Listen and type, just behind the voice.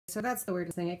So that's the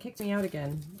weirdest thing. It kicked me out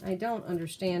again. I don't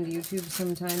understand YouTube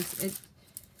sometimes.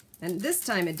 And this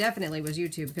time it definitely was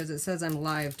YouTube because it says I'm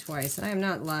live twice. And I am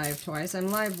not live twice. I'm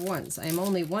live once. I am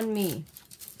only one me.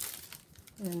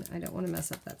 And I don't want to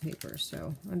mess up that paper,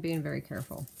 so I'm being very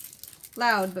careful.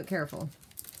 Loud, but careful.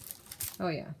 Oh,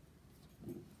 yeah.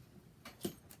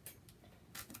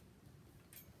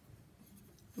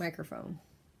 Microphone.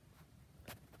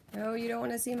 Oh, you don't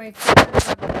want to see my fingers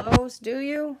up close, do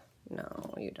you?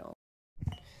 No, you don't.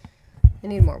 I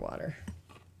need more water.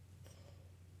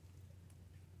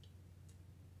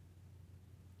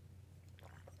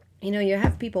 You know, you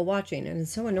have people watching, and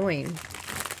it's so annoying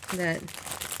that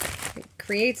it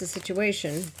creates a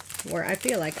situation where I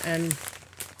feel like I'm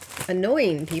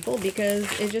annoying people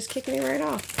because it just kicked me right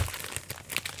off.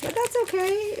 But that's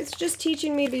okay. It's just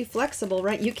teaching me to be flexible,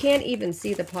 right? You can't even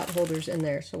see the pot holders in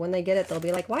there. So when they get it, they'll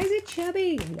be like, why is it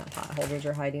chubby? No, pot holders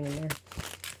are hiding in there.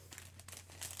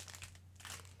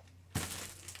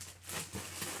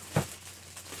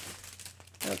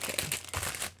 Okay.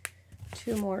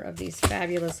 2 more of these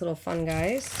fabulous little fun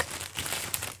guys.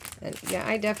 And yeah,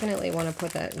 I definitely want to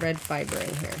put that red fiber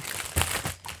in here.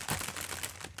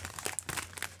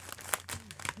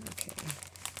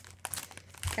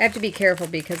 I have to be careful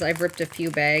because I've ripped a few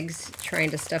bags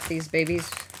trying to stuff these babies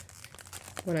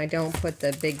when I don't put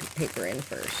the big paper in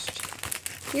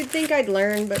first. You'd think I'd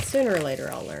learn, but sooner or later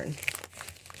I'll learn.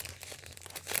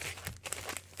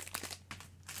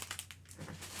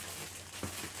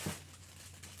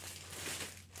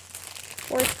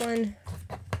 Fourth one.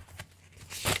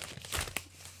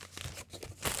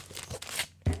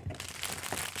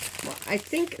 I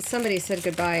think somebody said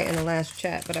goodbye in the last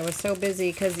chat, but I was so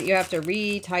busy because you have to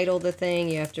retitle the thing,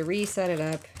 you have to reset it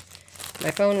up.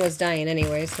 My phone was dying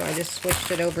anyway, so I just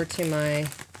switched it over to my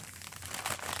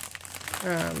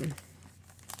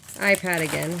iPad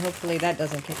again. Hopefully that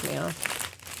doesn't kick me off.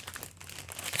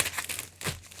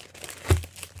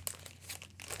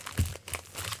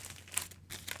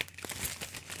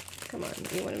 Come on,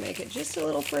 you want to make it just a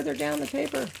little further down the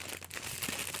paper.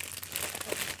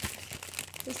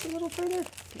 Just a little further.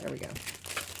 There we go.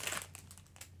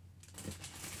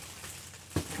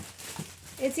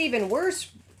 It's even worse,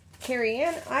 Carrie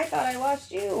Ann. I thought I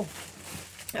lost you.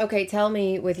 Okay, tell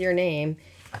me with your name,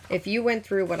 if you went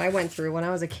through what I went through when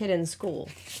I was a kid in school,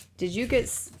 did you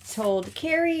get told,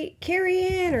 Carrie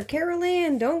Ann or Carol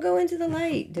Ann, don't go into the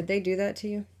light? Did they do that to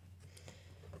you?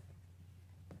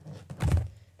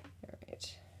 All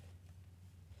right.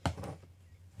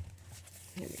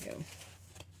 Here we go.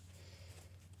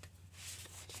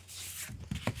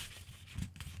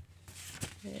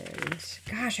 And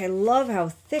gosh, I love how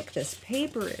thick this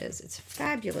paper is. It's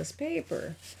fabulous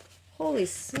paper. Holy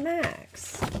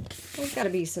smacks. There's got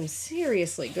to be some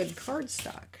seriously good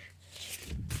cardstock.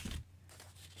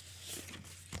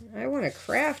 I want to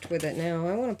craft with it now.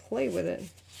 I want to play with it.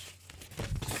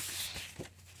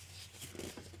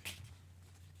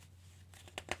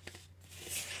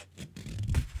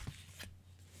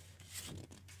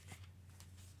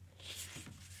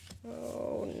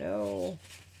 Oh no.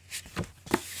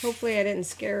 Hopefully I didn't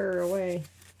scare her away.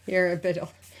 You're a bit...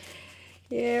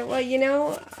 Yeah, well, you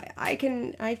know, I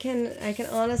can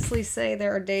honestly say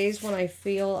there are days when I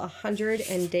feel 100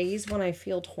 and days when I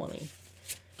feel 20.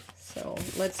 So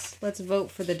let's vote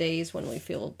for the days when we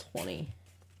feel 20.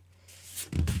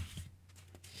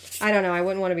 I don't know. I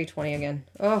wouldn't want to be 20 again.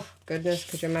 Oh, goodness.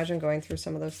 Could you imagine going through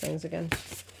some of those things again?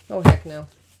 Oh, heck no.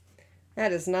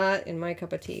 That is not in my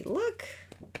cup of tea. Look.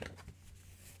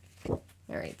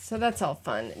 Alright, so that's all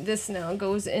fun. This now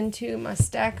goes into my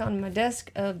stack on my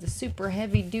desk of the super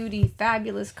heavy duty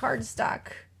fabulous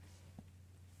cardstock.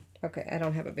 Okay, I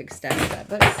don't have a big stack of that,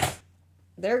 but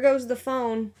there goes the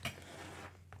phone.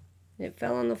 It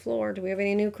fell on the floor. Do we have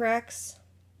any new cracks?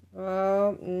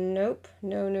 Oh, nope,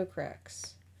 no new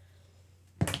cracks.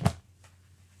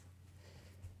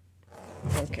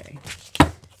 Okay,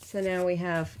 so now we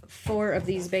have 4 of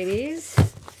these babies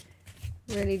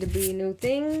ready to be new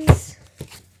things.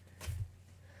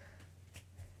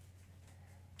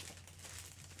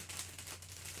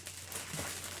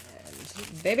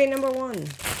 Baby number 1.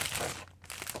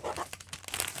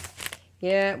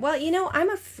 Yeah, well, you know, I'm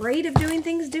afraid of doing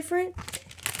things different.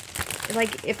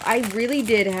 Like, if I really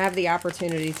did have the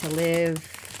opportunity to live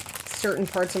certain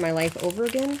parts of my life over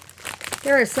again,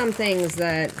 there are some things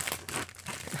that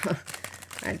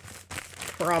I'd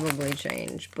probably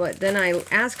change. But then I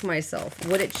ask myself,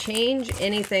 would it change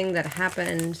anything that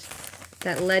happened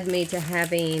that led me to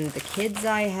having the kids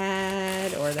I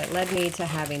had, or that led me to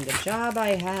having the job I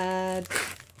had,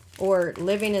 or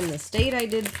living in the state I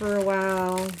did for a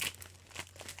while?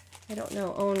 I don't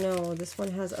know. Oh no, this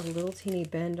one has a little teeny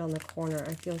bend on the corner.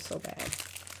 I feel so bad.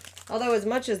 Although as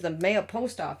much as the mail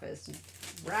post office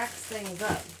racks things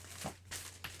up.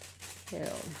 You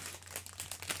know.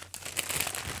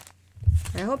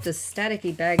 I hope the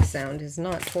staticky bag sound is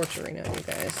not torturing on you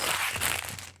guys.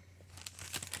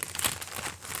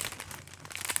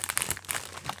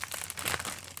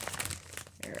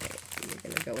 Alright, you're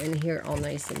going to go in here all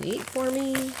nice and neat for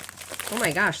me. Oh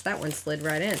my gosh, that one slid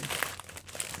right in.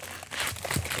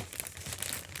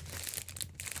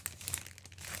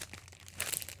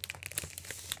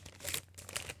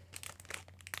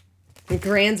 The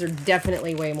grands are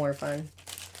definitely way more fun.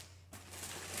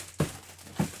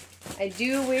 I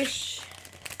do wish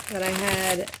that I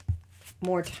had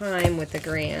more time with the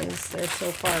grands. They're so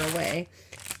far away.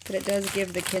 But it does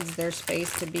give the kids their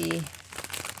space to be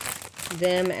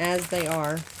them as they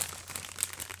are.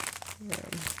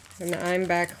 And I'm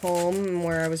back home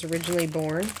where I was originally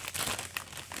born.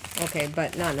 Okay,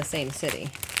 but not in the same city.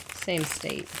 Same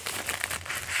state.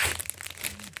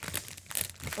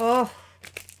 Oh!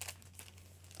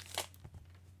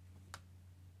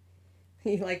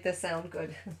 You like the sound?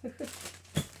 Good.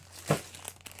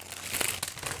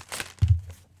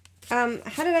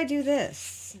 How did I do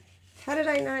this? How did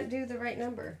I not do the right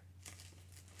number?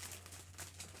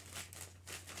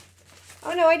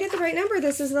 Oh no, I did the right number.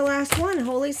 This is the last one.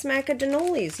 Holy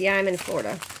smackadinoles. Yeah, I'm in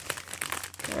Florida.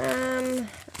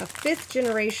 A 5th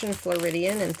generation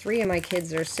Floridian, and 3 of my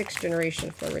kids are 6th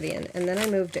generation Floridian. And then I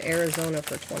moved to Arizona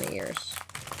for 20 years.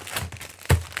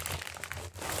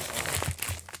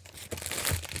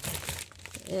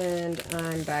 And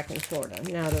I'm back in Florida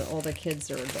now that all the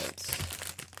kids are adults.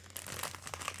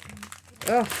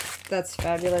 Oh, that's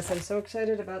fabulous. I'm so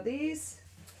excited about these.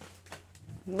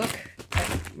 Look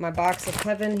at my box of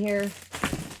heaven here.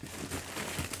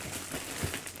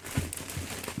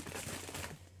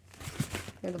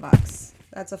 Here's the box.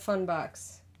 That's a fun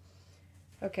box.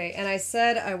 Okay, and I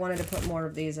said I wanted to put more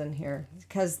of these in here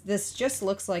because this just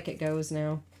looks like it goes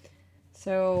now.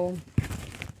 So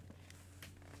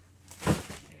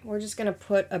we're just going to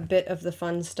put a bit of the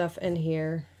fun stuff in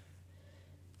here.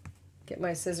 Get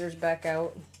my scissors back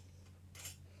out.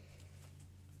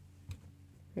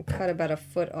 And cut about a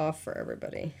foot off for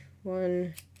everybody.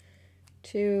 1,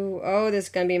 2. Oh, this is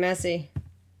going to be messy.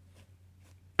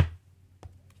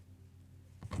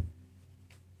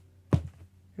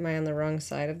 Am I on the wrong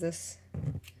side of this?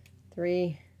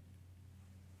 3.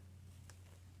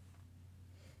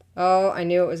 Oh, I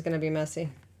knew it was going to be messy.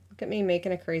 Look at me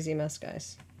making a crazy mess,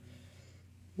 guys.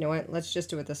 You know what? Let's just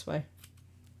do it this way.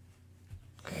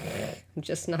 I'm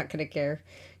just not going to care.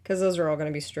 Because those are all going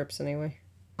to be strips anyway.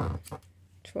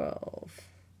 12.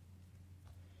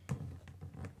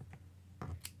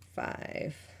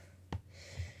 5.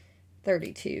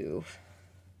 32.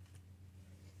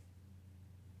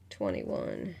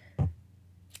 21.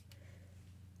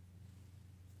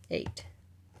 8.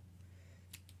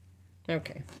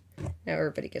 Okay. Now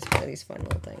everybody gets one of these fun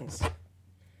little things.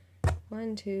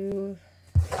 1, 2.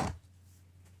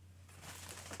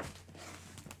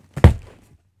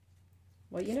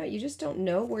 Well, you know, you just don't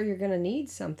know where you're going to need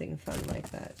something fun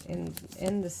like that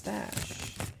in the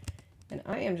stash. And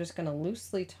I am just going to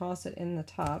loosely toss it in the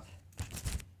top.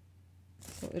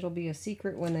 So it'll be a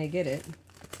secret when they get it.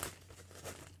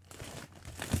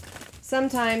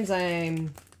 Sometimes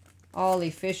I'm all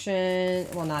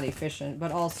efficient, well, not efficient,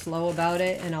 but all slow about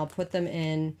it, and I'll put them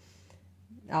in,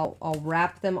 I'll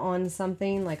wrap them on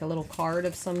something, like a little card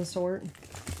of some sort.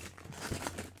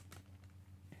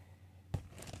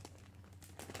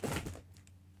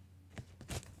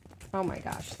 Oh my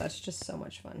gosh, that's just so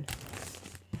much fun.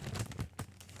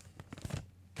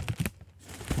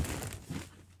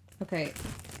 Okay,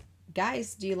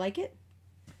 guys, do you like it?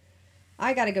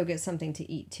 I gotta go get something to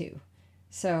eat too.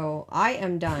 So I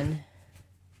am done.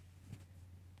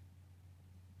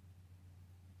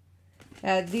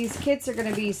 These kits are going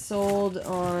to be sold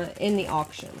in the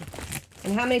auction.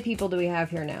 And how many people do we have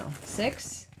here now?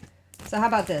 6? So how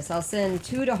about this? I'll send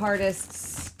 2 to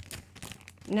Hardists.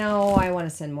 No, I want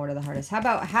to send more to the Hardists. How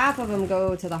about half of them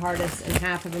go to the Hardists and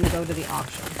half of them go to the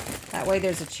auction? That way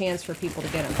there's a chance for people to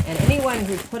get them. And anyone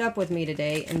who put up with me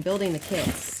today in building the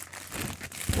kits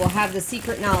will have the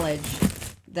secret knowledge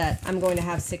that I'm going to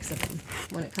have 6 of them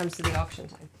when it comes to the auction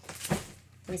time.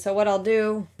 And so what I'll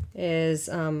do is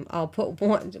I'll put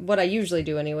one, what I usually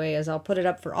do anyway, is I'll put it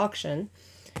up for auction.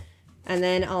 And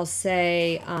then I'll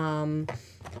say,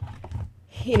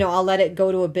 you know, I'll let it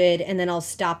go to a bid, and then I'll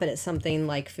stop it at something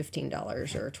like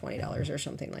 $15 or $20 or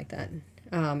something like that.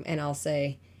 And I'll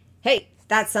say, hey,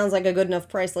 that sounds like a good enough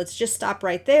price. Let's just stop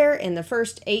right there. And the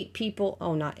first 8 people,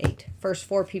 oh, not 8, first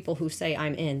 4 people who say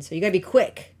I'm in. So you gotta be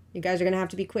quick. You guys are gonna have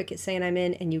to be quick at saying I'm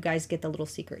in, and you guys get the little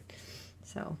secret.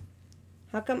 So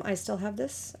how come I still have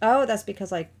this? Oh, that's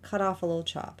because I cut off a little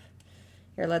chop.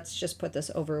 Here, let's just put this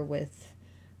over with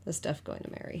the stuff going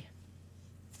to Mary.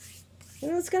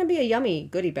 And it's going to be a yummy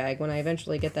goodie bag when I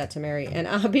eventually get that to Mary. And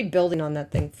I'll be building on that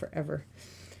thing forever.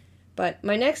 But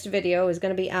my next video is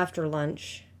going to be after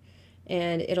lunch.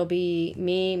 And it'll be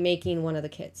me making one of the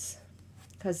kits.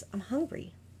 Because I'm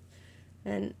hungry.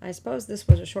 And I suppose this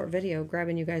was a short video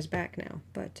grabbing you guys back now.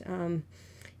 But,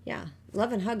 yeah.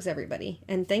 Love and hugs, everybody.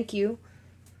 And thank you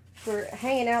for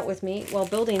hanging out with me while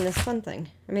building this fun thing.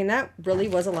 I mean, that really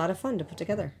was a lot of fun to put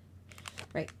together.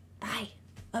 Right. Bye.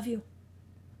 Love you.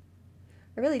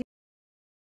 I really do.